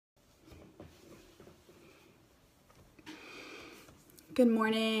Good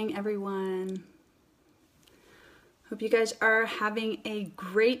morning, everyone. Hope you guys are having a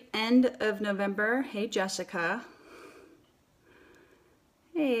great end of November. Hey, Jessica.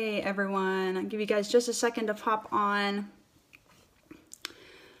 Hey, everyone. I'll give you guys just a second to pop on.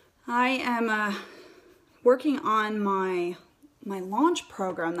 I am working on my launch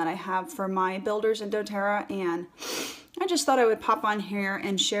program that I have for my builders in dōTERRA, and I just thought I would pop on here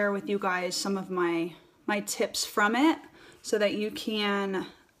and share with you guys some of my tips from it so that you can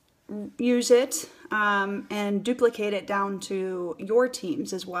use it and duplicate it down to your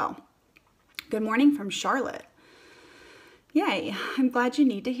teams as well. Good morning from Charlotte. Yay, I'm glad you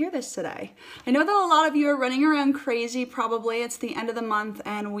need to hear this today. I know that a lot of you are running around crazy probably. It's the end of the month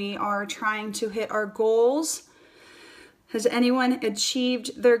and we are trying to hit our goals. Has anyone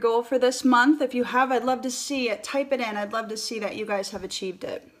achieved their goal for this month? If you have, I'd love to see it. Type it in. I'd love to see that you guys have achieved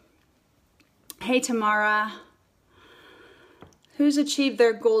it. Hey, Tamara. Who's achieved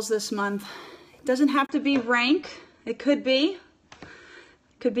their goals this month? It doesn't have to be rank. It could be.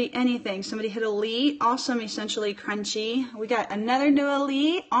 Could be anything. Somebody hit elite. Awesome. Essentially crunchy. We got another new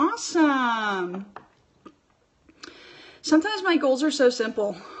elite. Awesome. Sometimes my goals are so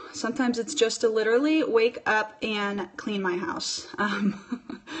simple. Sometimes it's just to literally wake up and clean my house.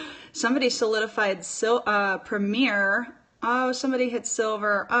 Somebody solidified Premier. Oh, somebody hit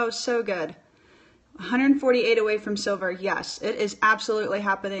silver. Oh, so good. 148 away from silver. Yes, it is absolutely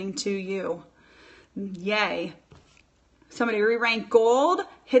happening to you. Yay. Somebody re-ranked gold,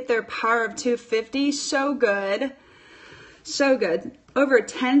 hit their power of 250. So good. So good. Over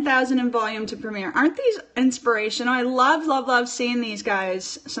 10,000 in volume to Premier. Aren't these inspirational? I love seeing these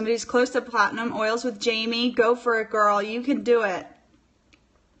guys. Somebody's close to platinum. Oils with Jamie. Go for it, girl. You can do it.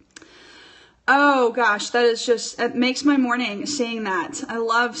 Oh gosh, that is just, it makes my morning seeing that. I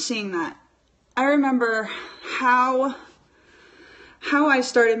love seeing that. I remember how I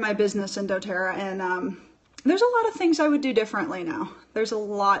started my business in dōTERRA, and there's a lot of things I would do differently now. There's a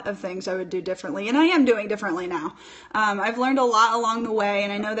lot of things I would do differently, and I am doing differently now. I've learned a lot along the way,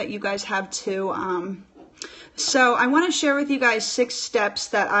 and I know that you guys have too. So I want to share with you guys 6 steps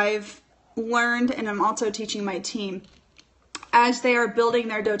that I've learned, and I'm also teaching my team as they are building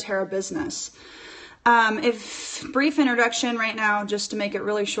their dōTERRA business. Brief introduction right now, just to make it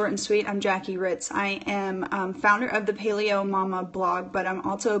really short and sweet. I'm Jackie Ritz. I am founder of the Paleo Mama blog, but I'm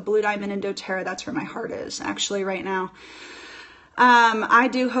also Blue Diamond in dōTERRA. That's where my heart is actually right now. I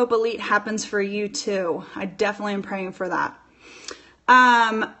do hope elite happens for you too. I definitely am praying for that.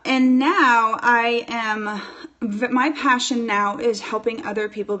 And now my passion now is helping other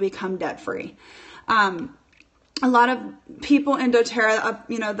people become debt free. A lot of people in dōTERRA,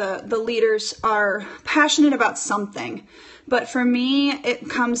 you know, the leaders are passionate about something. But for me, it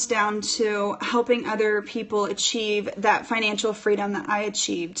comes down to helping other people achieve that financial freedom that I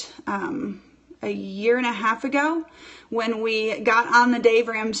achieved a year and a half ago when we got on the Dave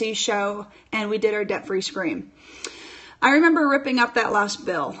Ramsey show and we did our debt-free scream. I remember ripping up that last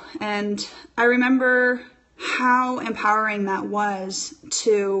bill, and I remember how empowering that was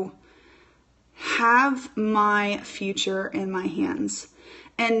to have my future in my hands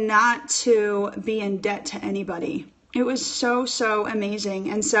and not to be in debt to anybody. It was so amazing.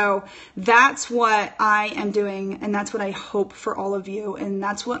 And so that's what I am doing, and that's what I hope for all of you. And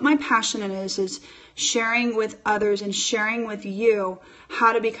that's what my passion is sharing with others and sharing with you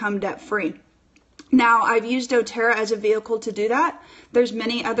how to become debt free. Now, I've used dōTERRA as a vehicle to do that. There's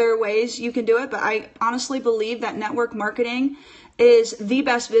many other ways you can do it, but I honestly believe that network marketing is the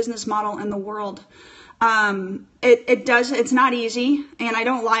best business model in the world. It's not easy, and I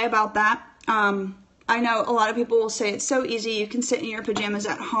don't lie about that. I know a lot of people will say it's so easy. You can sit in your pajamas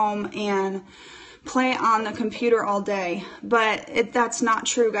at home and play on the computer all day, but that's not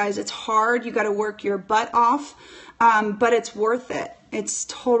true, guys. It's hard. You got to work your butt off, but it's worth it. It's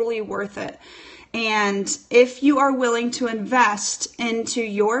totally worth it. And if you are willing to invest into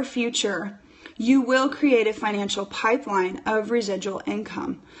your future, you will create a financial pipeline of residual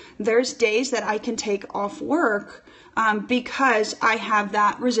income. There's days that I can take off work because I have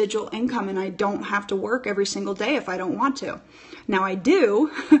that residual income and I don't have to work every single day if I don't want to. Now I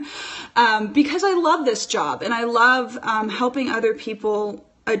do because I love this job and I love helping other people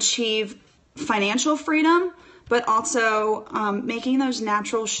achieve financial freedom, but also making those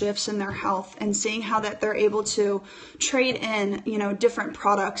natural shifts in their health and seeing how that they're able to trade in, you know, different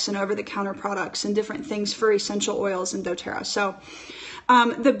products and over-the-counter products and different things for essential oils in dōTERRA. So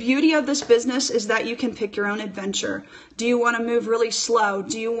the beauty of this business is that you can pick your own adventure. Do you want to move really slow?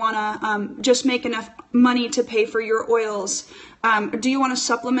 Do you want to just make enough money to pay for your oils? Do you want to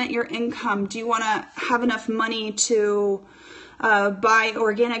supplement your income? Do you want to have enough money to buy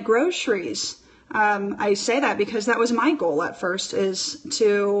organic groceries. I say that because that was my goal at first, is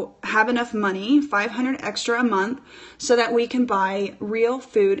to have enough money, $500 extra a month, so that we can buy real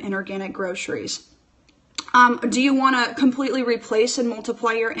food and organic groceries. Do you want to completely replace and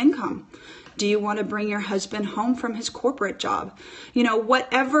multiply your income? Do you want to bring your husband home from his corporate job? You know,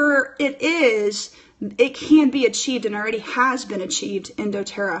 whatever it is, it can be achieved and already has been achieved in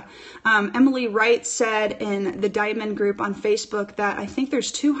doTERRA. Emily Wright said in the Diamond group on Facebook that I think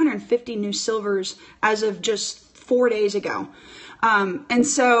there's 250 new silvers as of just 4 days ago. And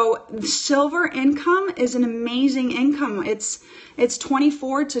so silver income is an amazing income. It's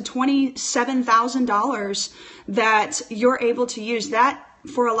 $24,000 to $27,000 that you're able to use. That,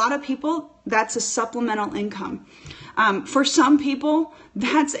 for a lot of people, that's a supplemental income. For some people,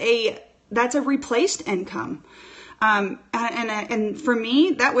 that's a replaced income. And for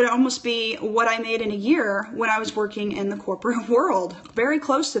me, that would almost be what I made in a year when I was working in the corporate world, very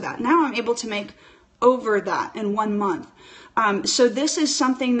close to that. Now I'm able to make over that in 1 month. So this is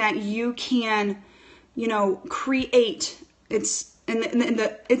something that you can, you know, create. It's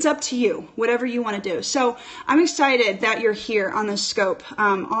up to you, whatever you want to do. So I'm excited that you're here on this scope,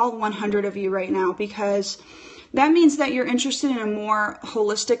 all 100 of you right now, because that means that you're interested in a more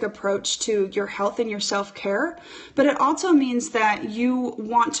holistic approach to your health and your self-care, but it also means that you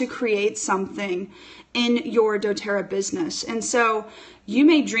want to create something in your doTERRA business. And so you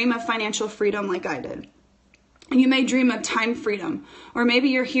may dream of financial freedom like I did. And you may dream of time freedom, or maybe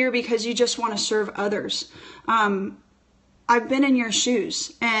you're here because you just want to serve others. I've been in your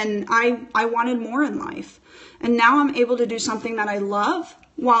shoes, and I wanted more in life. And now I'm able to do something that I love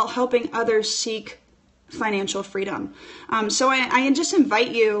while helping others seek financial freedom. So I just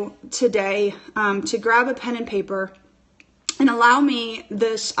invite you today to grab a pen and paper and allow me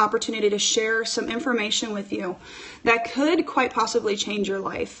this opportunity to share some information with you that could quite possibly change your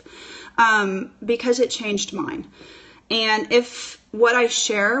life, because it changed mine. And if what I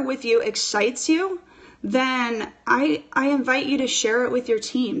share with you excites you, then I invite you to share it with your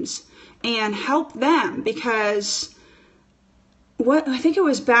teams and help them, because I think it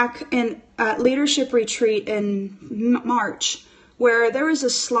was back in leadership retreat in March, where there was a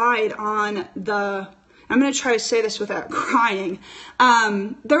slide on I'm going to try to say this without crying.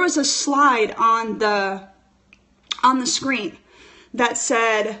 There was a slide on the screen that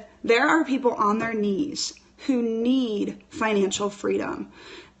said, there are people on their knees who need financial freedom,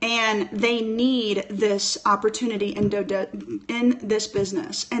 and they need this opportunity in this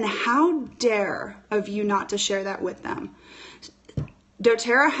business. And how dare of you not to share that with them?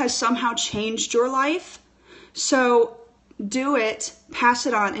 doTERRA has somehow changed your life, so do it, pass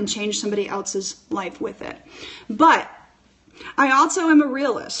it on, and change somebody else's life with it. But I also am a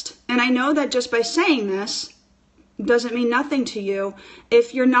realist, and I know that just by saying this doesn't mean nothing to you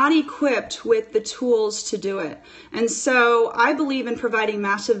if you're not equipped with the tools to do it. And so I believe in providing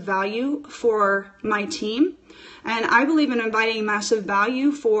massive value for my team, and I believe in providing massive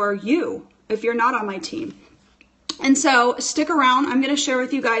value for you if you're not on my team. And so stick around. I'm going to share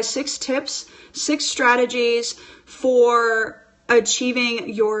with you guys 6 tips, 6 strategies for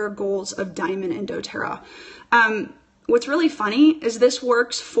achieving your goals of Diamond and doTERRA. What's really funny is this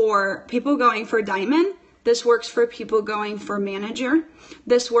works for people going for Diamond. This works for people going for Manager.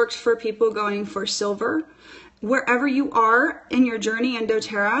 This works for people going for Silver. Wherever you are in your journey in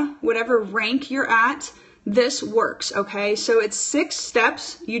doTERRA, whatever rank you're at, this works, okay? So it's 6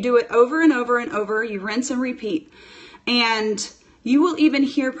 steps. You do it over and over and over. You rinse and repeat. And you will even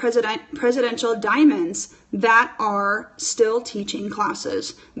hear presidential diamonds that are still teaching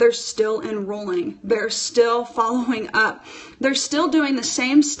classes. They're still enrolling. They're still following up. They're still doing the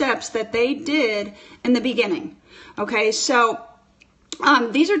same steps that they did in the beginning. Okay, so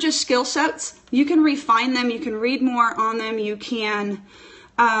these are just skill sets. You can refine them. You can read more on them. You can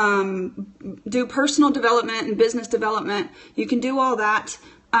do personal development and business development. You can do all that.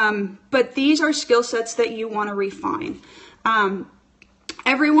 But these are skill sets that you want to refine.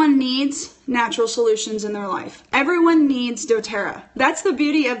 Everyone needs natural solutions in their life. Everyone needs doTERRA. That's the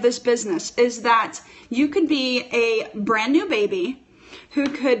beauty of this business, is that you could be a brand new baby who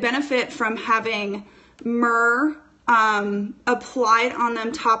could benefit from having myrrh applied on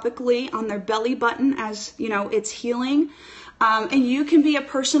them topically on their belly button, as you know, it's healing. And you can be a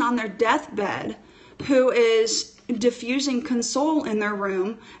person on their deathbed who is diffusing console in their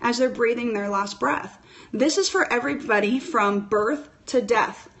room as they're breathing their last breath. This is for everybody from birth to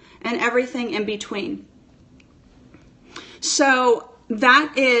death and everything in between. So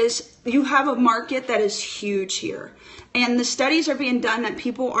you have a market that is huge here. And the studies are being done that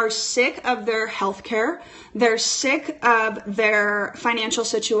people are sick of their healthcare. They're sick of their financial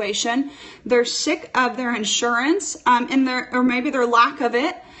situation. They're sick of their insurance, or maybe their lack of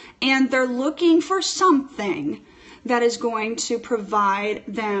it. And they're looking for something that is going to provide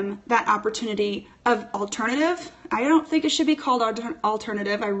them that opportunity of alternative. I don't think it should be called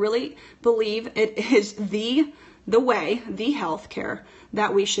alternative. I really believe it is the way, the healthcare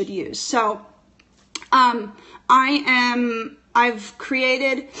that we should use. So, I've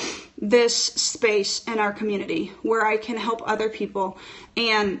created this space in our community where I can help other people,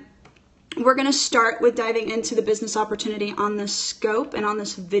 and we're going to start with diving into the business opportunity on this scope and on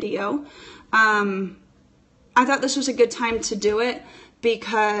this video. I thought this was a good time to do it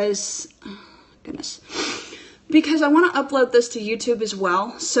because I want to upload this to YouTube as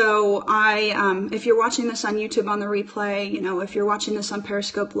well. So if you're watching this on YouTube on the replay, if you're watching this on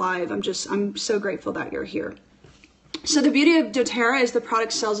Periscope Live, I'm so grateful that you're here. So the beauty of doTERRA is the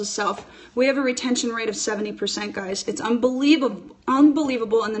product sells itself. We have a retention rate of 70%, guys. It's unbelievable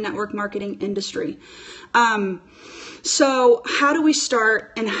in the network marketing industry. So how do we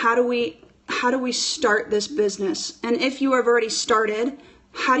start, and how do we start this business? And if you have already started,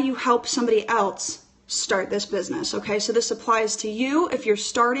 how do you help somebody else start this business? Okay, so this applies to you if you're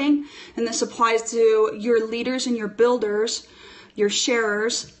starting, and this applies to your leaders and your builders, your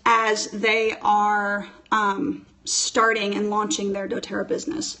sharers, as they are starting and launching their doTERRA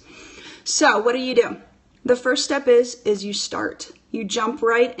business. So what do? The first step is you start. You jump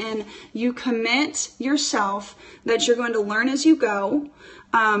right in. You commit yourself that you're going to learn as you go.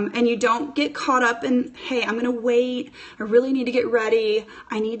 And you don't get caught up in, hey, I'm going to wait. I really need to get ready.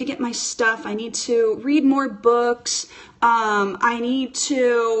 I need to get my stuff. I need to read more books. I need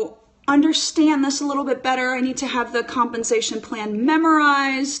to understand this a little bit better. I need to have the compensation plan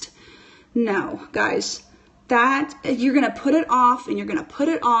memorized. No, guys, that you're going to put it off, and you're going to put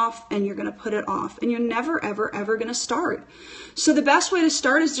it off, and you're going to put it off, and you're never, ever, ever going to start. So the best way to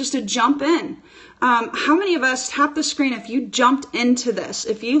start is just to jump in. How many of us, tap the screen if you jumped into this?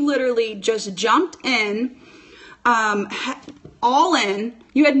 If you literally just jumped in, all in,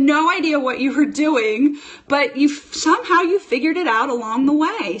 you had no idea what you were doing, but somehow you figured it out along the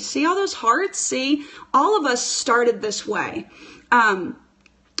way. See all those hearts? See, all of us started this way.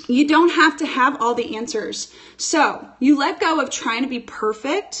 You don't have to have all the answers. So you let go of trying to be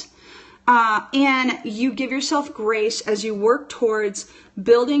perfect, and you give yourself grace as you work towards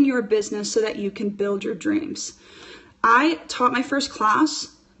building your business so that you can build your dreams. I taught my first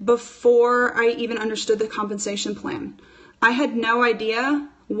class before I even understood the compensation plan. I had no idea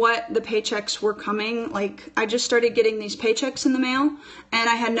what the paychecks were coming. Like, I just started getting these paychecks in the mail, and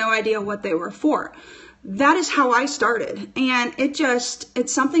I had no idea what they were for. That is how I started. And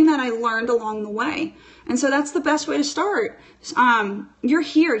it's something that I learned along the way. And so that's the best way to start. You're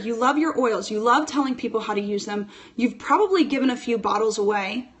here. You love your oils. You love telling people how to use them. You've probably given a few bottles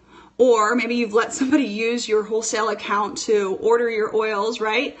away, or maybe you've let somebody use your wholesale account to order your oils,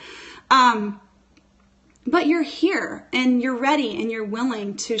 right? But you're here, and you're ready, and you're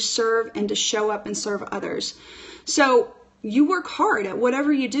willing to serve and to show up and serve others. So you work hard at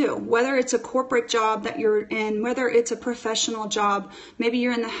whatever you do, whether it's a corporate job that you're in, whether it's a professional job. Maybe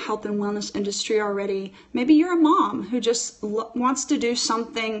you're in the health and wellness industry already. Maybe you're a mom who just wants to do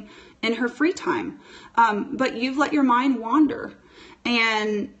something in her free time. But you've let your mind wander,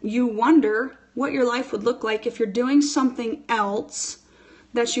 and you wonder what your life would look like if you're doing something else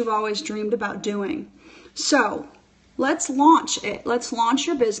that you've always dreamed about doing. So let's launch it. Let's launch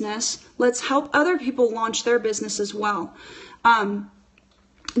your business. Let's help other people launch their business as well.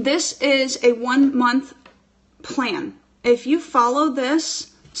 This is a 1-month plan. If you follow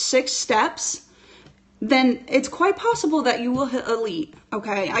this 6 steps, then it's quite possible that you will hit elite.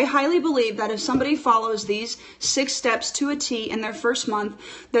 Okay, I highly believe that if somebody follows these 6 steps to a T in their first month,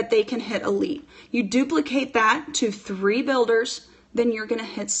 that they can hit elite. You duplicate that to 3 builders, then you're going to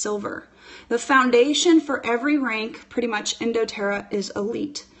hit silver. The foundation for every rank pretty much in doTERRA is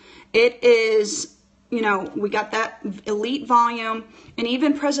elite. It is, we got that elite volume, and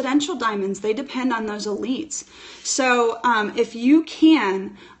even presidential diamonds, they depend on those elites. So if you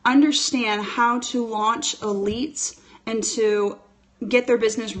can understand how to launch elites and to get their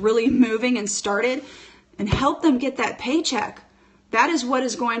business really moving and started and help them get that paycheck, that is what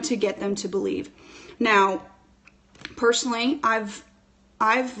is going to get them to believe. Now, personally,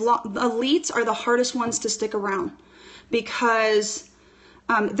 elites are the hardest ones to stick around because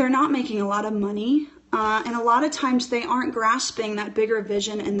they're not making a lot of money. And a lot of times they aren't grasping that bigger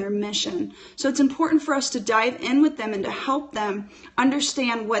vision and their mission. So it's important for us to dive in with them and to help them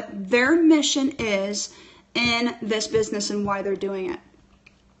understand what their mission is in this business and why they're doing it.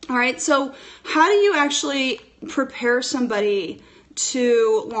 All right, so how do you actually prepare somebody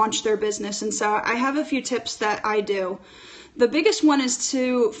to launch their business? And so I have a few tips that I do. The biggest one is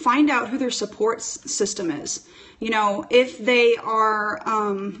to find out who their support system is. You know, if they are,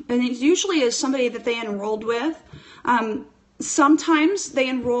 and it usually is somebody that they enrolled with. Sometimes they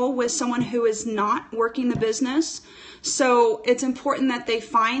enroll with someone who is not working the business. So it's important that they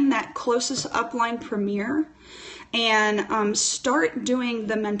find that closest upline premier and start doing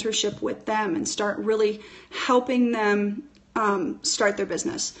the mentorship with them and start really helping them start their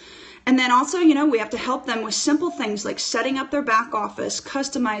business. And then also, you know, we have to help them with simple things like setting up their back office,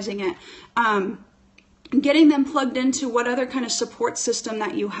 customizing it, getting them plugged into what other kind of support system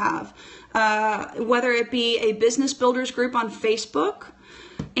that you have, whether it be a business builders group on Facebook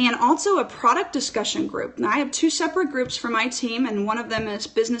and also a product discussion group. Now, I have two separate groups for my team, and one of them is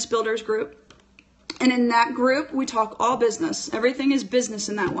business builders group. And in that group, we talk all business. Everything is business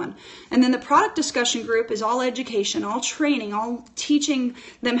in that one. And then the product discussion group is all education, all training, all teaching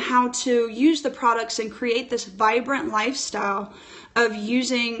them how to use the products and create this vibrant lifestyle of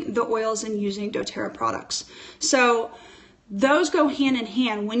using the oils and using doTERRA products. So those go hand in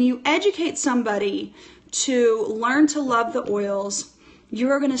hand. When you educate somebody to learn to love the oils,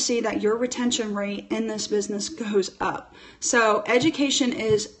 you're going to see that your retention rate in this business goes up. So education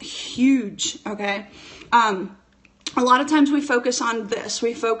is huge, okay? A lot of times we focus on this.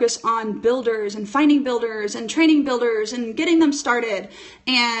 We focus on builders and finding builders and training builders and getting them started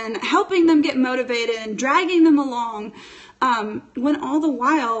and helping them get motivated and dragging them along. When all the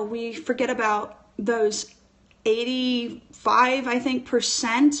while we forget about those 85, I think,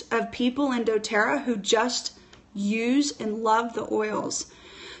 % of people in doTERRA who just use and love the oils.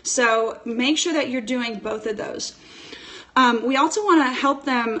 So make sure that you're doing both of those. We also want to help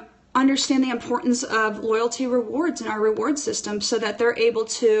them understand the importance of loyalty rewards in our reward system so that they're able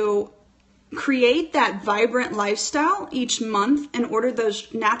to create that vibrant lifestyle each month and order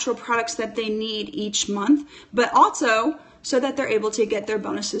those natural products that they need each month, but also so that they're able to get their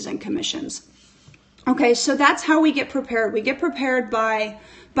bonuses and commissions. Okay, so that's how we get prepared. We get prepared by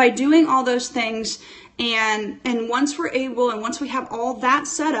doing all those things, and once we're able and once we have all that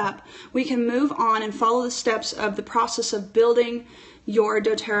set up, we can move on and follow the steps of the process of building your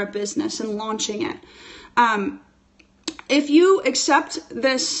doTERRA business and launching it. If you accept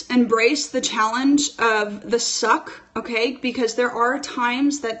this, embrace the challenge of the suck, okay, because there are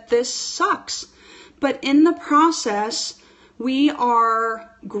times that this sucks, but in the process, we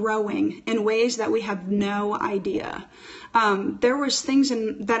are growing in ways that we have no idea. There was things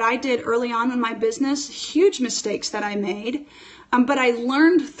that I did early on in my business, huge mistakes that I made, but I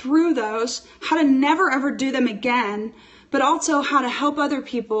learned through those how to never ever do them again, but also how to help other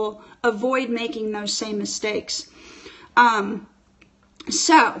people avoid making those same mistakes.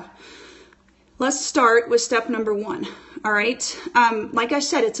 So let's start with step number 1. All right. Like I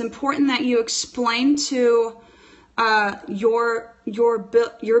said, it's important that you explain to your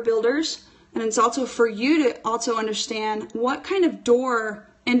builders, and it's also for you to also understand what kind of door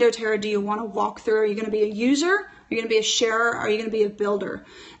in doTERRA do you want to walk through. Are you going to be a user? Are you going to be a sharer? Are you going to be a builder?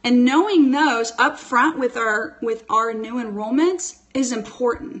 And knowing those up front with our new enrollments is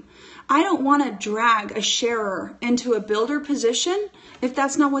important. I don't want to drag a sharer into a builder position if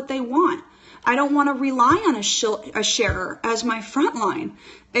that's not what they want. I don't want to rely on a sharer as my front line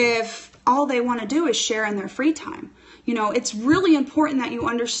if all they want to do is share in their free time. You know, it's really important that you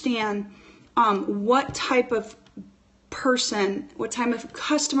understand what type of person, what type of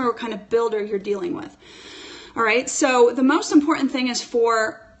customer, what kind of builder you're dealing with. All right, so the most important thing is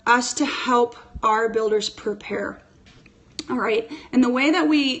for us to help our builders prepare. All right, and the way that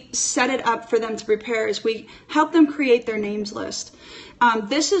we set it up for them to prepare is we help them create their names list.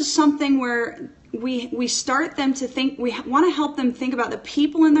 This is something where we start them to think, we want to help them think about the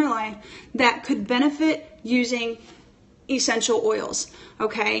people in their life that could benefit using essential oils,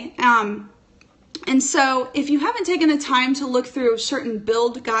 okay? And so if you haven't taken the time to look through certain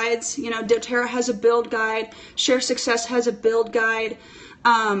build guides, you know, doTERRA has a build guide, Share Success has a build guide,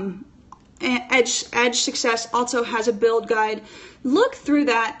 Edge Success also has a build guide. Look through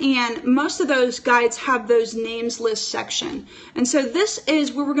that, and most of those guides have those names list section. And so this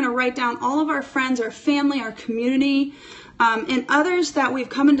is where we're going to write down all of our friends, our family, our community, and others that we've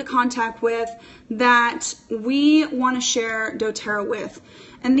come into contact with that we want to share doTERRA with.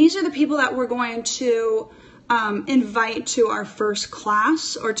 And these are the people that we're going to invite to our first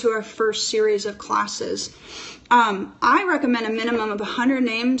class or to our first series of classes. I recommend a minimum of 100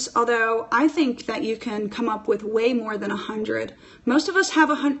 names, although I think that you can come up with way more than 100. Most of us have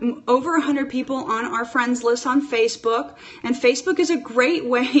over 100 people on our friends list on Facebook, and Facebook is a great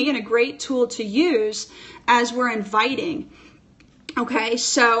way and a great tool to use as we're inviting. Okay,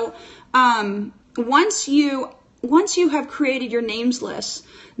 so once you have created your names list,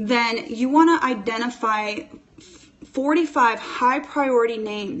 then you want to identify 45 high priority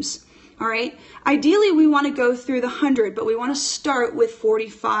names. All right. Ideally, we want to go through the 100, but we want to start with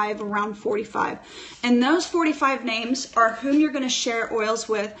 45, around 45. And those 45 names are whom you're going to share oils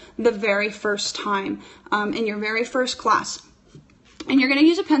with the very first time in your very first class. And you're going to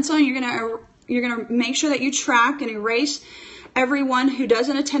use a pencil, and you're going to make sure that you track and erase everyone who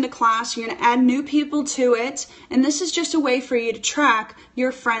doesn't attend a class. You're going to add new people to it. And this is just a way for you to track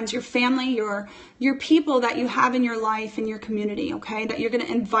your friends, your family, your people that you have in your life, in your community, okay, that you're going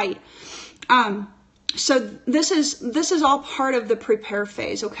to invite. So this is all part of the prepare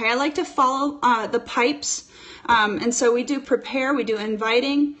phase, okay? I like to follow the pipes. And so we do prepare, we do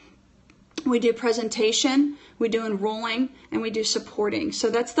inviting, we do presentation, we do enrolling, and we do supporting.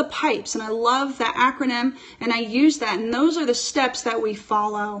 So that's the pipes, and I love that acronym, and I use that, and those are the steps that we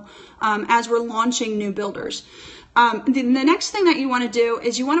follow as we're launching new builders. The next thing that you want to do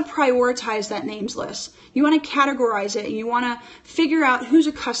is you want to prioritize that names list. You want to categorize it. You want to figure out who's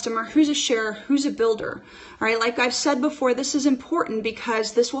a customer, who's a sharer, who's a builder. All right, like I've said before, this is important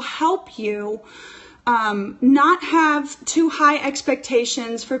because this will help you not have too high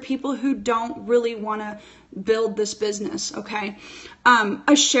expectations for people who don't really want to build this business, okay?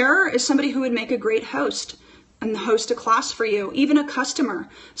 A sharer is somebody who would make a great host and host a class for you. Even a customer,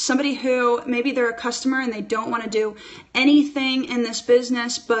 somebody who maybe they're a customer and they don't want to do anything in this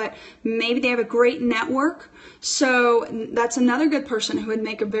business, but maybe they have a great network. So that's another good person who would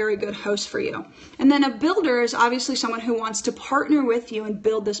make a very good host for you. And then a builder is obviously someone who wants to partner with you and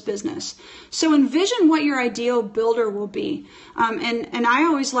build this business. So envision what your ideal builder will be. And I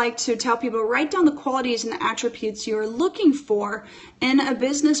always like to tell people, write down the qualities and the attributes you're looking for in a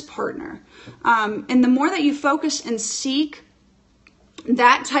business partner. And the more that you focus and seek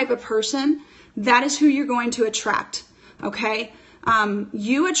that type of person, that is who you're going to attract, okay?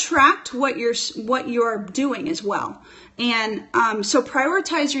 You attract what you're doing as well. And so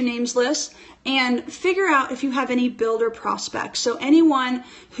prioritize your names list and figure out if you have any builder prospects. So anyone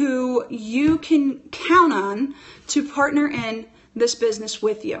who you can count on to partner in this business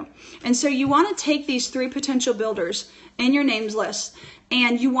with you. And so you want to take these 3 potential builders in your names list,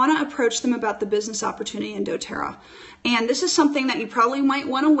 and you want to approach them about the business opportunity in dōTERRA. And this is something that you probably might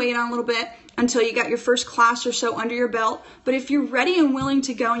want to wait on a little bit until you got your first class or so under your belt. But if you're ready and willing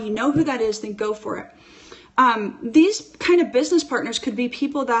to go and you know who that is, then go for it. These kind of business partners could be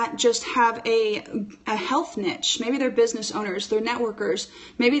people that just have a health niche. Maybe they're business owners, they're networkers,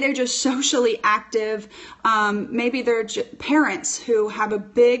 maybe they're just socially active, maybe they're parents who have a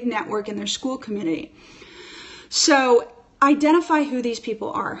big network in their school community. So identify who these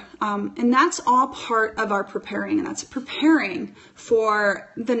people are. And that's all part of our preparing, and that's preparing for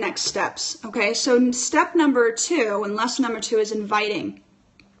the next steps. Okay, so step number 2 and lesson number 2 is inviting.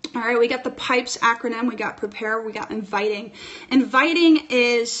 All right, we got the PIPES acronym, we got prepare, we got inviting. Inviting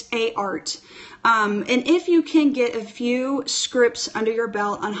is an art. And if you can get a few scripts under your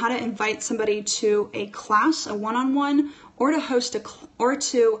belt on how to invite somebody to a class, a one-on-one, or to host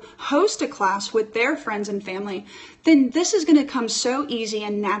a class with their friends and family, then this is going to come so easy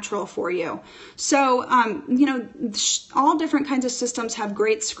and natural for you. So, you know, all different kinds of systems have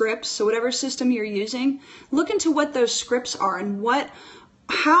great scripts. So whatever system you're using, look into what those scripts are and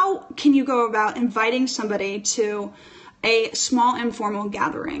how can you go about inviting somebody to a small informal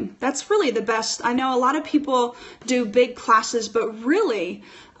gathering. That's really the best. I know a lot of people do big classes, but really,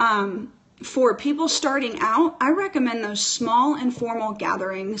 for people starting out, I recommend those small informal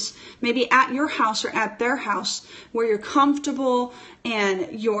gatherings, maybe at your house or at their house, where you're comfortable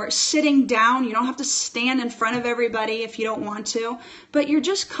and you're sitting down. You don't have to stand in front of everybody if you don't want to, but you're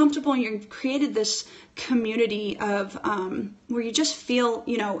just comfortable and you've created this community of where you just feel,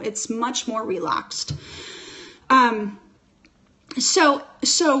 you know, it's much more relaxed.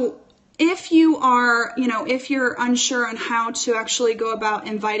 So if you are, you know, if you're unsure on how to actually go about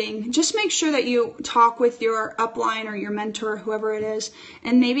inviting, just make sure that you talk with your upline or your mentor, whoever it is,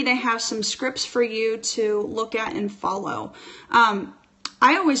 and maybe they have some scripts for you to look at and follow. I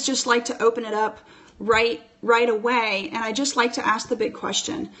always just like to open it up right away. And I just like to ask the big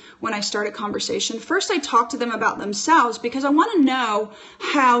question when I start a conversation. First, I talk to them about themselves because I want to know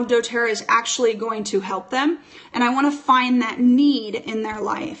how doTERRA is actually going to help them. And I want to find that need in their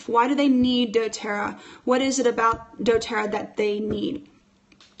life. Why do they need doTERRA? What is it about doTERRA that they need?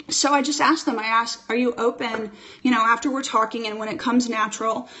 So I just ask them, are you open, after we're talking and when it comes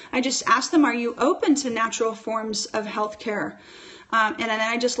natural, I just ask them, are you open to natural forms of healthcare? And then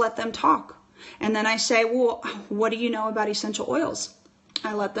I just let them talk. And then I say, well, what do you know about essential oils?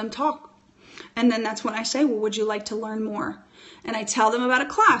 I let them talk. And then that's when I say, well, would you like to learn more? And I tell them about a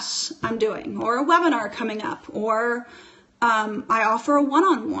class I'm doing or a webinar coming up, or I offer a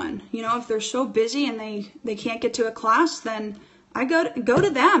one-on-one. If they're so busy and they can't get to a class, then I go to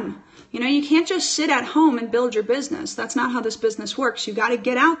them. You can't just sit at home and build your business. That's not how this business works. You got to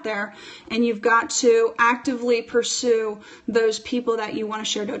get out there and you've got to actively pursue those people that you want to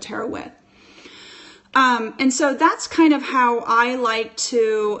share doTERRA with. And so that's kind of how I like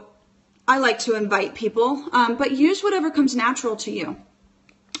to invite people, but use whatever comes natural to you.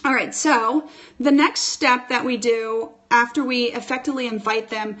 All right, so the next step that we do after we effectively invite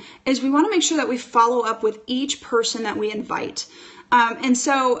them is we want to make sure that we follow up with each person that we invite. And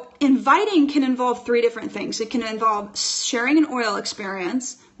so inviting can involve three different things. It can involve sharing an oil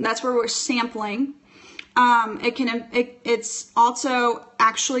experience. That's where we're sampling. It's also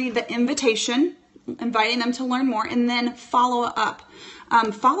actually the invitation, inviting them to learn more, and then follow up.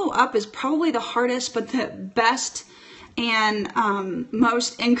 Follow up is probably the hardest, but the best and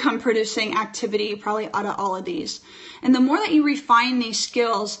most income producing activity probably out of all of these. And the more that you refine these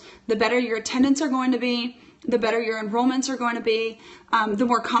skills, the better your attendance are going to be, the better your enrollments are going to be, the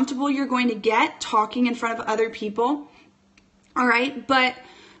more comfortable you're going to get talking in front of other people. All right, but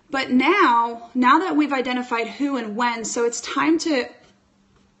now that we've identified who and when, so it's time to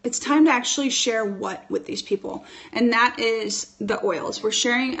actually share what with these people, and that is the oils. We're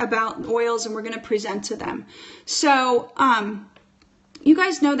sharing about oils and we're going to present to them. So you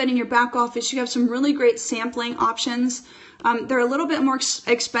guys know that in your back office you have some really great sampling options. They're a little bit more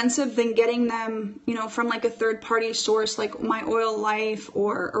expensive than getting them, from like a third-party source like My Oil Life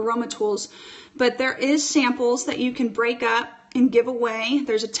or Aroma Tools, but there is samples that you can break up and give away.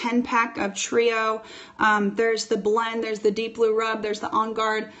 There's a 10-pack of Trio. There's the blend. There's the Deep Blue Rub. There's the On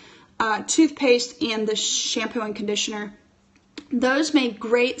Guard toothpaste and the shampoo and conditioner. Those make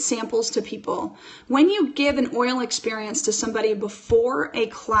great samples to people. When you give an oil experience to somebody before a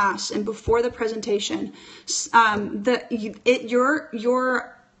class and before the presentation,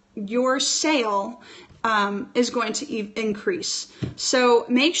 your sale is going to increase. So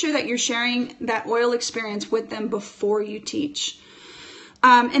make sure that you're sharing that oil experience with them before you teach.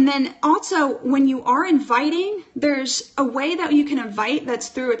 And then also when you are inviting, there's a way that you can invite that's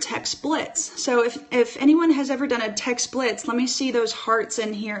through a text blitz. So if anyone has ever done a text blitz, let me see those hearts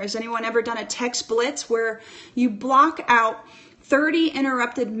in here. Has anyone ever done a text blitz where you block out 30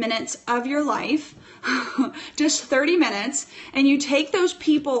 interrupted minutes of your life, just 30 minutes, and you take those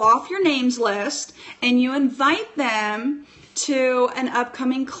people off your names list and you invite them to an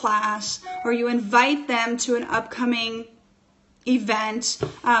upcoming class, or you invite them to an upcoming event,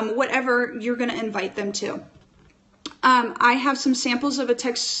 whatever you're going to invite them to. I have some samples of a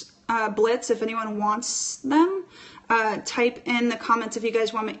text blitz if anyone wants them. Type in the comments if you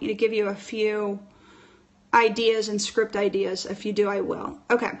guys want me to give you a few ideas and script ideas. If you do, I will.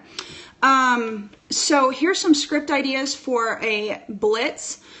 Okay. So here's some script ideas for a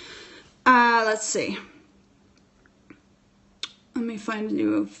blitz. Let's see. Let me find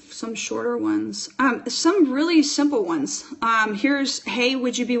you some shorter ones. Some really simple ones. Here's, hey,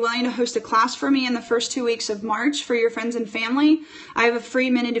 would you be willing to host a class for me in the first 2 weeks of March for your friends and family? I have a free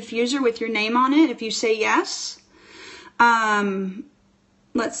mini diffuser with your name on it if you say yes.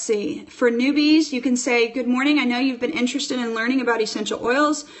 Let's see. For newbies, you can say, good morning. I know you've been interested in learning about essential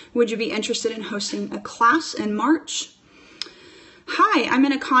oils. Would you be interested in hosting a class in March? Hi, I'm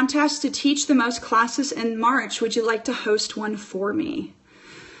in a contest to teach the most classes in March. Would you like to host one for me?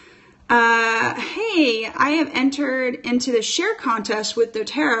 Hey, I have entered into the share contest with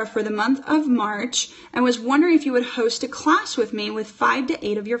doTERRA for the month of March and was wondering if you would host a class with me with 5 to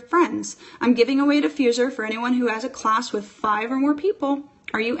 8 of your friends. I'm giving away a diffuser for anyone who has a class with 5 or more people.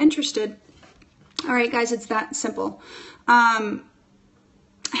 Are you interested? All right, guys, it's that simple.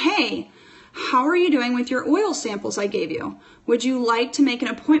 Hey, how are you doing with your oil samples I gave you? Would you like to make an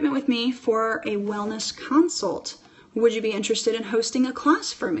appointment with me for a wellness consult? Would you be interested in hosting a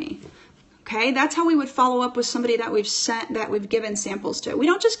class for me? Okay, that's how we would follow up with somebody that we've given samples to. We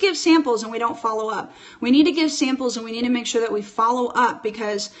don't just give samples and we don't follow up. We need to give samples and we need to make sure that we follow up,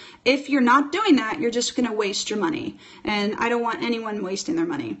 because if you're not doing that, you're just going to waste your money. And I don't want anyone wasting their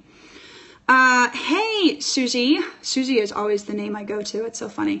money. Hey, Susie. Susie is always the name I go to. It's so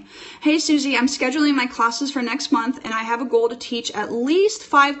funny. Hey, Susie, I'm scheduling my classes for next month, and I have a goal to teach at least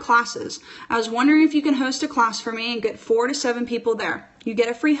 5 classes. I was wondering if you can host a class for me and get 4 to 7 people there. You get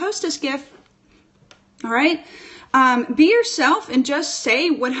a free hostess gift. All right. Be yourself and just say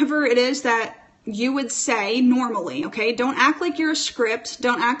whatever it is that you would say normally, okay? Don't act like you're a script.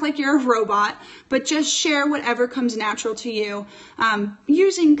 Don't act like you're a robot, but just share whatever comes natural to you,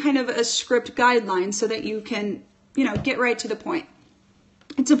 using kind of a script guideline so that you can, get right to the point.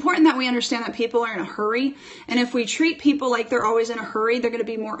 It's important that we understand that people are in a hurry, and if we treat people like they're always in a hurry, they're going to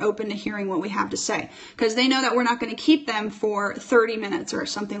be more open to hearing what we have to say, because they know that we're not going to keep them for 30 minutes or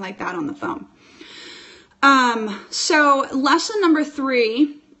something like that on the phone. So lesson number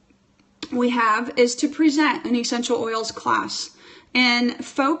 3 we have is to present an essential oils class and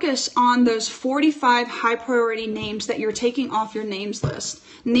focus on those 45 high priority names that you're taking off your names list.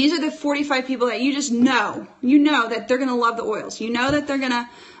 And these are the 45 people that you just know, that they're going to love the oils. You know that they're going to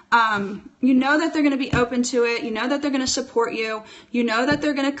be open to it. You know that they're going to support you. You know that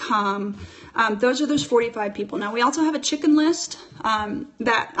they're going to come. Those are those 45 people. Now, we also have a chicken list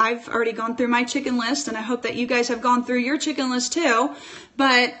that I've already gone through my chicken list, and I hope that you guys have gone through your chicken list too.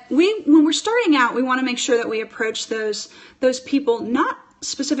 But when we're starting out, we want to make sure that we approach those people not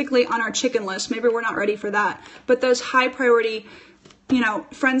specifically on our chicken list. Maybe we're not ready for that, but those high priority,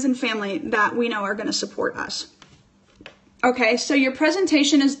 friends and family that we know are going to support us. Okay, so your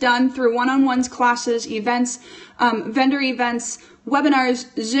presentation is done through one-on-ones, classes, events, vendor events, webinars,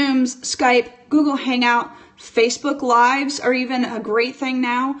 Zooms, Skype, Google Hangout, Facebook Lives are even a great thing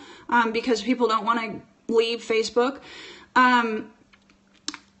now, because people don't want to leave Facebook. And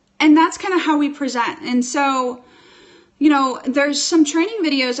that's kind of how we present. And so, there's some training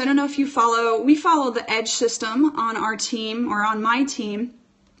videos. I don't know if we follow the EDGE system on our team or on my team.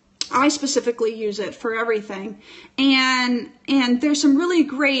 I specifically use it for everything. And there's some really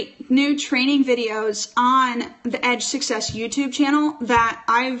great new training videos on the Edge Success YouTube channel that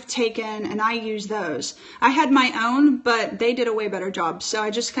I've taken, and I use those. I had my own, but they did a way better job. So I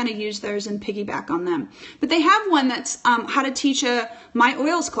just kind of use theirs and piggyback on them. But they have one that's how to teach my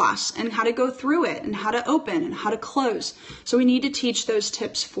oils class and how to go through it and how to open and how to close. So we need to teach those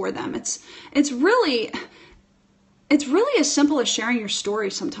tips for them. It's really as simple as sharing your story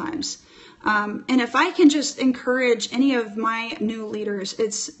sometimes. And if I can just encourage any of my new leaders,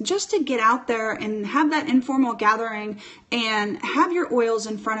 it's just to get out there and have that informal gathering and have your oils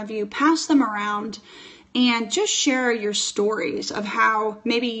in front of you, pass them around, and just share your stories of how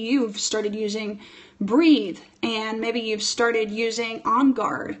maybe you've started using Breathe and maybe you've started using On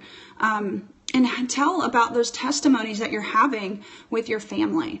Guard, and tell about those testimonies that you're having with your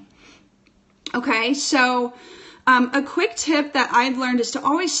family. Okay, so a quick tip that I've learned is to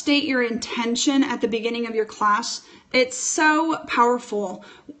always state your intention at the beginning of your class. It's so powerful,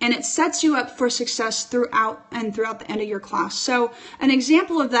 and it sets you up for success throughout the end of your class. So an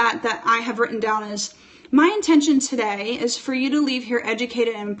example of that I have written down is, my intention today is for you to leave here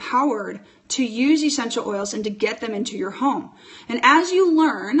educated and empowered to use essential oils and to get them into your home. And as you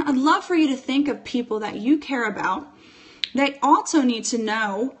learn, I'd love for you to think of people that you care about. They also need to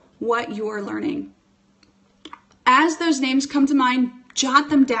know what you're learning. As those names come to mind, jot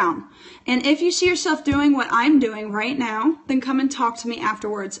them down. And if you see yourself doing what I'm doing right now, then come and talk to me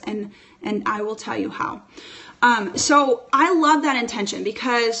afterwards, and I will tell you how. So I love that intention,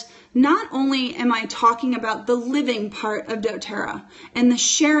 because not only am I talking about the living part of dōTERRA and the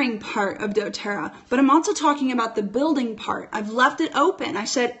sharing part of dōTERRA, but I'm also talking about the building part. I've left it open. I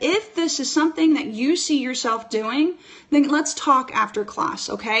said, if this is something that you see yourself doing, then let's talk after class,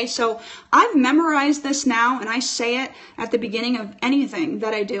 okay? So I've memorized this now, and I say it at the beginning of anything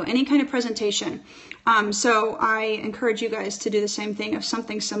that I do, any kind of presentation. So I encourage you guys to do the same thing of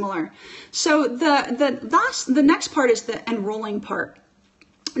something similar. So the next part is the enrolling part.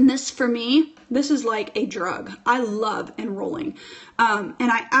 And this, for me, this is like a drug. I love enrolling. And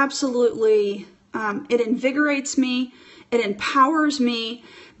I absolutely, it invigorates me. It empowers me,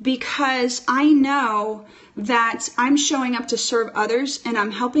 because I know that I'm showing up to serve others and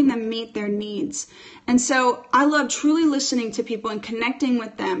I'm helping them meet their needs. And so I love truly listening to people and connecting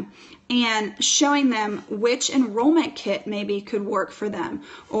with them and showing them which enrollment kit maybe could work for them,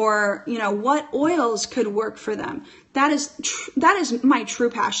 or what oils could work for them. That is my true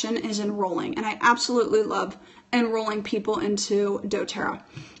passion, is enrolling, and I absolutely love enrolling people into dōTERRA.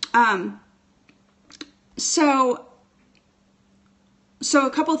 So a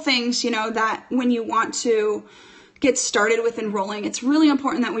couple things, that when you want to get started with enrolling, it's really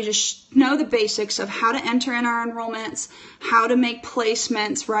important that we just know the basics of how to enter in our enrollments, how to make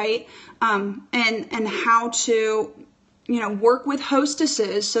placements, right? And how to, work with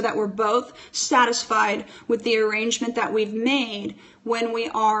hostesses so that we're both satisfied with the arrangement that we've made when we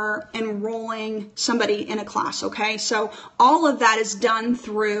are enrolling somebody in a class, okay? So all of that is done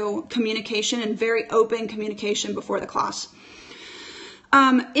through communication and very open communication before the class.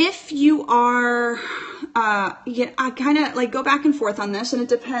 If you are, I kind of like go back and forth on this, and it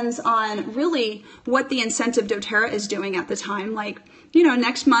depends on really what the incentive dōTERRA is doing at the time. Like,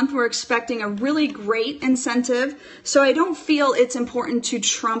 next month we're expecting a really great incentive, so I don't feel it's important to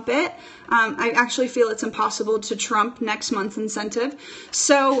trump it. I actually feel it's impossible to trump next month's incentive.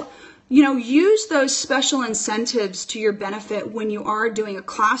 So, use those special incentives to your benefit when you are doing a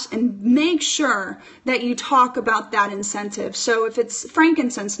class, and make sure that you talk about that incentive. So if it's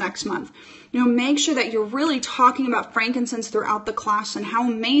frankincense next month, make sure that you're really talking about frankincense throughout the class and how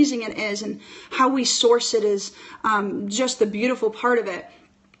amazing it is and how we source it is just the beautiful part of it.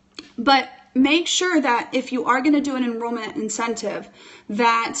 But make sure that if you are going to do an enrollment incentive,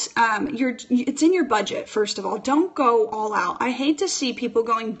 that it's in your budget, first of all. Don't go all out. I hate to see people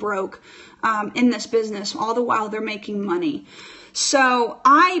going broke in this business all the while they're making money. So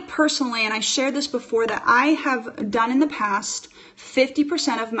I personally, and I shared this before, that I have done in the past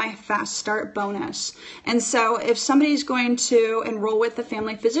 50% of my fast start bonus. And so if somebody's going to enroll with the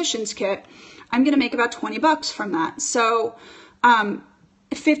Family Physicians Kit, I'm going to make about $20 from that. So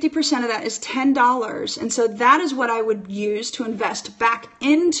 50% of that is $10. And so that is what I would use to invest back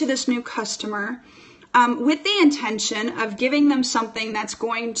into this new customer with the intention of giving them something that's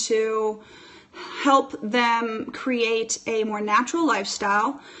going to help them create a more natural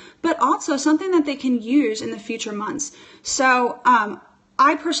lifestyle, but also something that they can use in the future months. So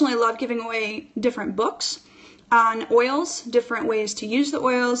I personally love giving away different books on oils, different ways to use the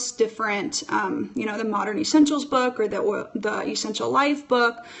oils, different, the Modern Essentials book or the Essential Life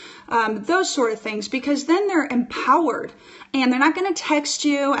book, those sort of things, because then they're empowered and they're not going to text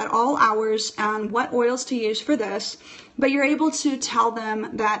you at all hours on what oils to use for this, but you're able to tell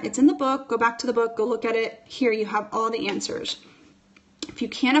them that it's in the book, go back to the book, go look at it, here you have all the answers. If you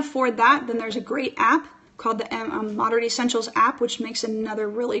can't afford that, then there's a great app called the Modern Essentials app, which makes another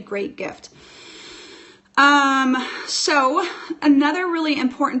really great gift. So another really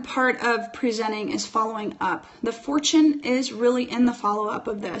important part of presenting is following up. The fortune is really in the follow-up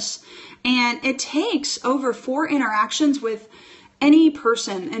of this. And it takes over 4 interactions with any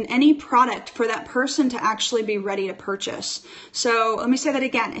person and any product for that person to actually be ready to purchase. So let me say that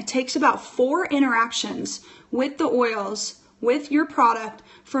again. It takes about 4 interactions with the oils, with your product,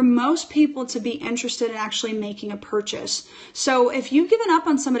 for most people to be interested in actually making a purchase. So if you've given up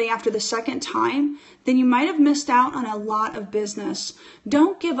on somebody after the second time, then you might have missed out on a lot of business.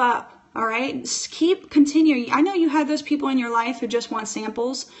 Don't give up. All right, keep continuing. I know you have those people in your life who just want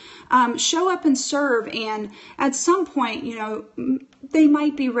samples. Show up and serve, and at some point, they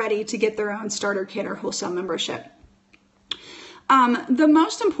might be ready to get their own starter kit or wholesale membership. The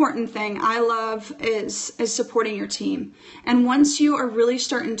most important thing I love is supporting your team. And once you are really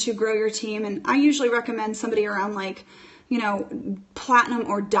starting to grow your team, and I usually recommend somebody around like, platinum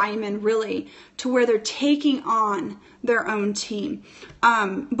or diamond, really, to where they're taking on their own team.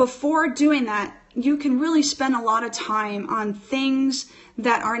 Before doing that, you can really spend a lot of time on things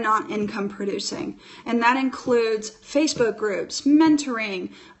that are not income producing. And that includes Facebook groups,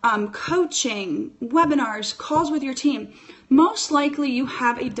 mentoring, coaching, webinars, calls with your team. Most likely you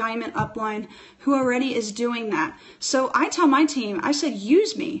have a diamond upline who already is doing that. So I tell my team, I said,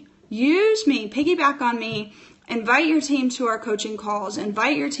 use me, piggyback on me. Invite your team to our coaching calls,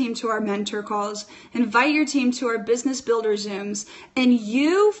 invite your team to our mentor calls, invite your team to our business builder Zooms, and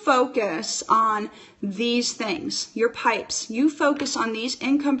you focus on these things, your pipes. You focus on these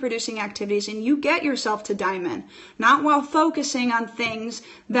income producing activities and you get yourself to diamond, not while focusing on things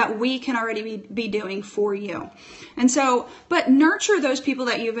that we can already be doing for you. And so, but nurture those people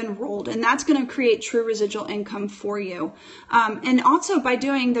that you've enrolled, and that's going to create true residual income for you. And also by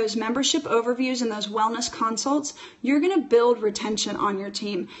doing those membership overviews and those wellness consults, you're going to build retention on your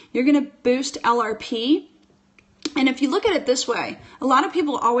team. You're going to boost LRP. And if you look at it this way, a lot of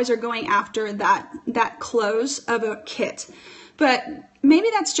people always are going after that close of a kit, but maybe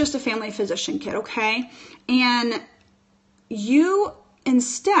that's just a family physician kit, okay? And you,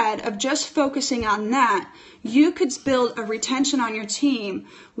 instead of just focusing on that, you could build a retention on your team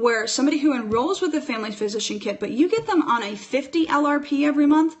where somebody who enrolls with the family physician kit, but you get them on a 50 LRP every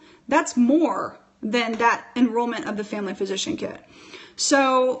month, that's more than that enrollment of the family physician kit.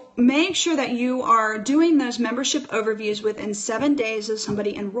 So make sure that you are doing those membership overviews within 7 days of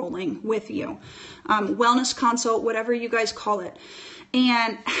somebody enrolling with you. Wellness consult, whatever you guys call it.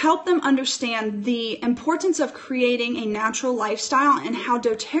 And help them understand the importance of creating a natural lifestyle and how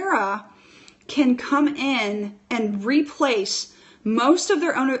doTERRA can come in and replace most of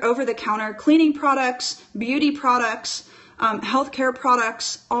their over-the-counter cleaning products, beauty products, healthcare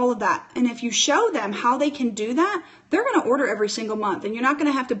products, all of that. And if you show them how they can do that, they're going to order every single month, and you're not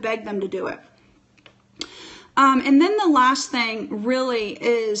going to have to beg them to do it. And then the last thing really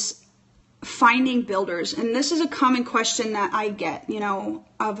is finding builders. And this is a common question that I get, you know,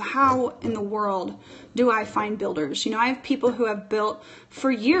 of how in the world do I find builders? You know, I have people who have built for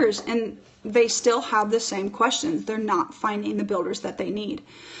years and they still have the same questions. They're not finding the builders that they need.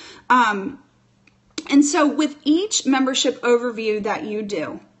 And so with each membership overview that you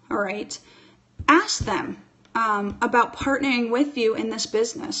do, all right, ask them about partnering with you in this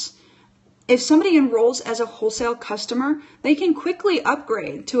business. If somebody enrolls as a wholesale customer, they can quickly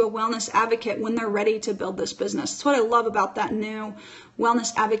upgrade to a wellness advocate when they're ready to build this business. That's what I love about that new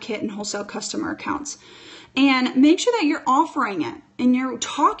wellness advocate and wholesale customer accounts. And make sure that you're offering it and you're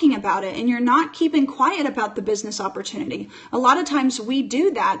talking about it and you're not keeping quiet about the business opportunity. A lot of times we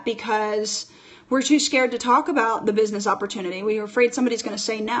do that because we're too scared to talk about the business opportunity. We're afraid somebody's going to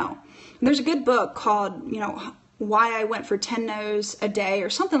say no. And there's a good book called, you know, Why I Went for 10 No's a Day or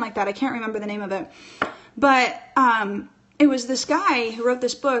something like that. I can't remember the name of it. But it was this guy who wrote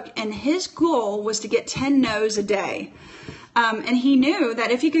this book, and his goal was to get 10 no's a day. And he knew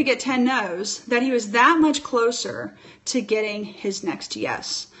that if he could get 10 no's, that he was that much closer to getting his next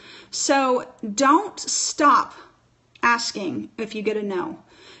yes. So don't stop asking if you get a no.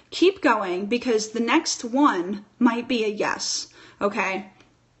 Keep going, because the next one might be a yes, okay?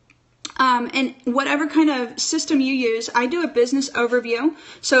 And whatever kind of system you use, I do a business overview.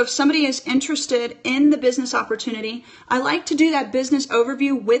 So if somebody is interested in the business opportunity, I like to do that business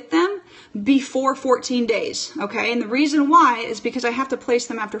overview with them before 14 days, okay? And the reason why is because I have to place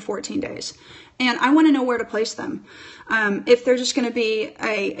them after 14 days. And I want to know where to place them. If they're just going to be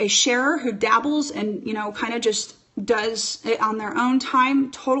a sharer who dabbles and, you know, kind of just does it on their own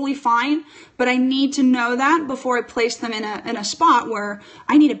time, totally fine. But I need to know that before I place them in a spot where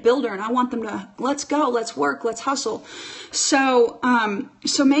I need a builder and I want them to, let's go, let's work, let's hustle. So,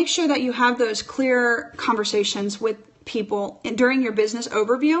 so make sure that you have those clear conversations with people during your business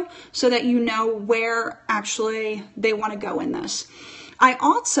overview so that you know where actually they want to go in this. I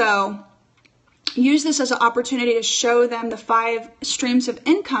also use this as an opportunity to show them the 5 streams of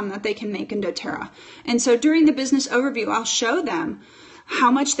income that they can make in doTERRA. And so during the business overview, I'll show them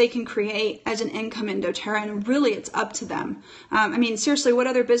how much they can create as an income in doTERRA, and really it's up to them. I mean, seriously, what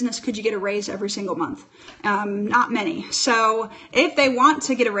other business could you get a raise every single month? Not many. So if they want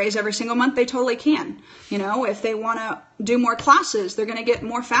to get a raise every single month, they totally can. You know, if they want to do more classes, they're going to get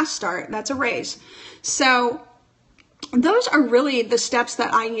more fast start. That's a raise. So those are really the steps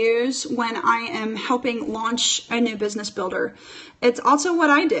that I use when I am helping launch a new business builder. It's also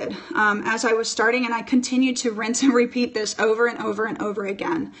what I did as I was starting, and I continue to rinse and repeat this over and over and over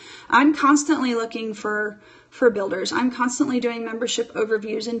again. I'm constantly looking for builders. I'm constantly doing membership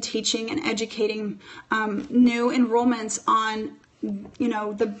overviews and teaching and educating new enrollments on, you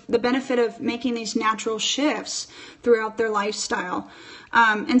know, the benefit of making these natural shifts throughout their lifestyle.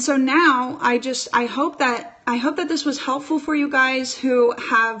 And so now I hope that this was helpful for you guys who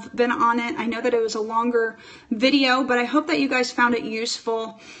have been on it. I know that it was a longer video, but I hope that you guys found it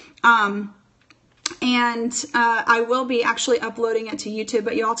useful. And I will be actually uploading it to YouTube,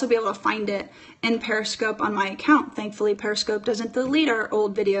 but you'll also be able to find it in Periscope on my account. Thankfully, Periscope doesn't delete our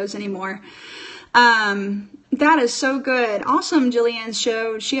old videos anymore. That is so good. Awesome. Jillian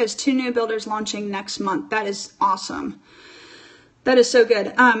showed she has 2 new builders launching next month. That is awesome. That is so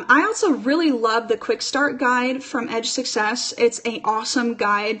good. I also really love the Quick Start Guide from Edge Success. It's an awesome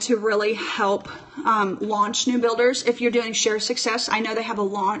guide to really help launch new builders. If you're doing Share Success, I know they have a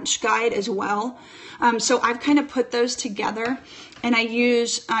launch guide as well. So I've kind of put those together, and I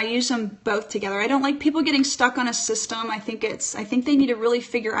use them both together. I don't like people getting stuck on a system. I think they need to really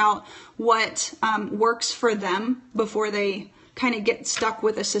figure out what works for them before they kind of get stuck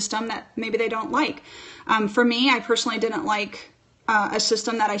with a system that maybe they don't like. For me, I personally didn't like a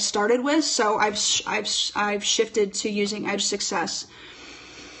system that I started with, so I've shifted to using Edge Success.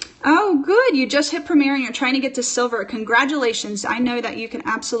 Oh, good. You just hit Premier and you're trying to get to Silver. Congratulations. I know that you can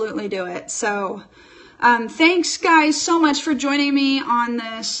absolutely do it. So Thanks guys so much for joining me on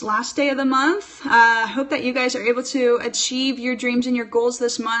this last day of the month. I hope that you guys are able to achieve your dreams and your goals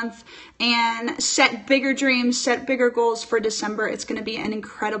this month and set bigger dreams, set bigger goals for December. It's going to be an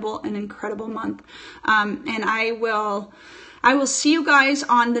incredible month. And I will see you guys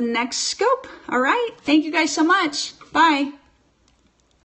on the next scope. All right. Thank you guys so much. Bye.